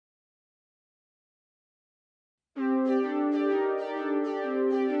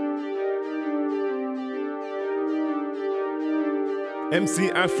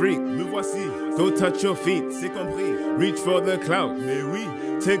MC Afrique, me voici. Go touch your feet, c'est compris. Reach for the clout, mais oui.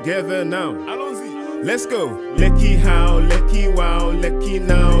 Together now, allons-y. Let's go. Leci how, Leci wow, Leci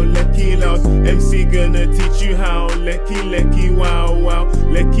now, Leci loud. MC gonna teach you how. Leci wow wow.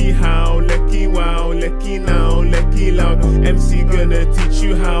 Leci how, Leci wow, Leci now, Leci loud. MC gonna teach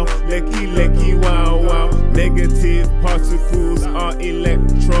you how. Leci wow wow. Negative particles are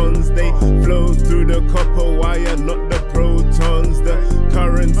electrons. They flow through the copper wire, not the protons. The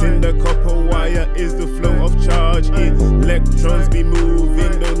current in the copper wire is the flow of charge. Electrons be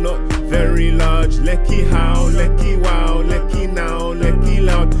moving, though not very large. Leci how, Leci wow, Leci now, Leci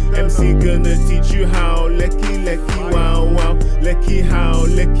loud. MC gonna teach you how. Leci wow wow. Leci how,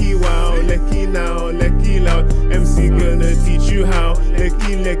 Leci wow, Leci now, Leci loud. MC gonna teach you how.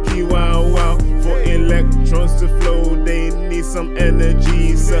 Leci wow wow. For electrons to flow, they need some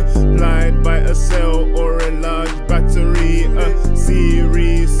energy supplied by a cell or a large battery. A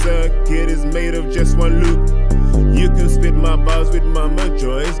series circuit is made of just one loop. You can spit my bars with Mama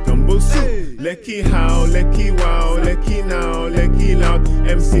Joy's gumbo soup. Leci how, Leci wow, Leci now, Leci loud.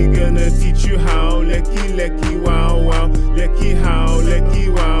 MC gonna teach you how. Leci wow wow. Leci how,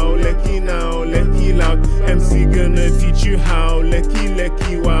 Leci wow, Leci now, Leci loud. MC gonna teach you how.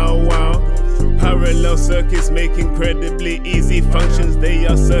 Leci wow wow. Parallel circuits make incredibly easy functions. They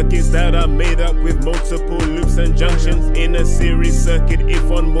are circuits that are made up with multiple loops and junctions. In a series circuit, if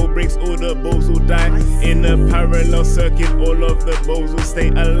one more breaks, all the bulbs will die. In a parallel circuit, all of the bulbs will stay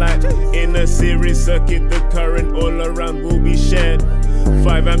alive. In a series circuit, the current all around will be shared.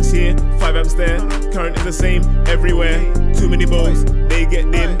 5 amps here, 5 amps there. Current is the same everywhere. Too many bulbs, they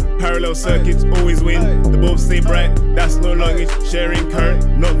get dim. Parallel circuits always win. The bulbs stay bright, that's no luggage. Sharing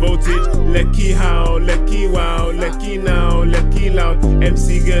current, not voltage. Leci how, Leci wow, Leci now, Leci loud.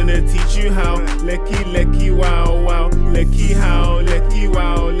 MC gonna teach you how. Leci wow wow. Leci how, Leci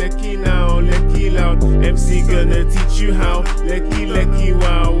wow, Leci now, Leci loud. MC gonna teach you how. Leci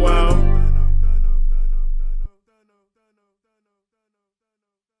wow wow.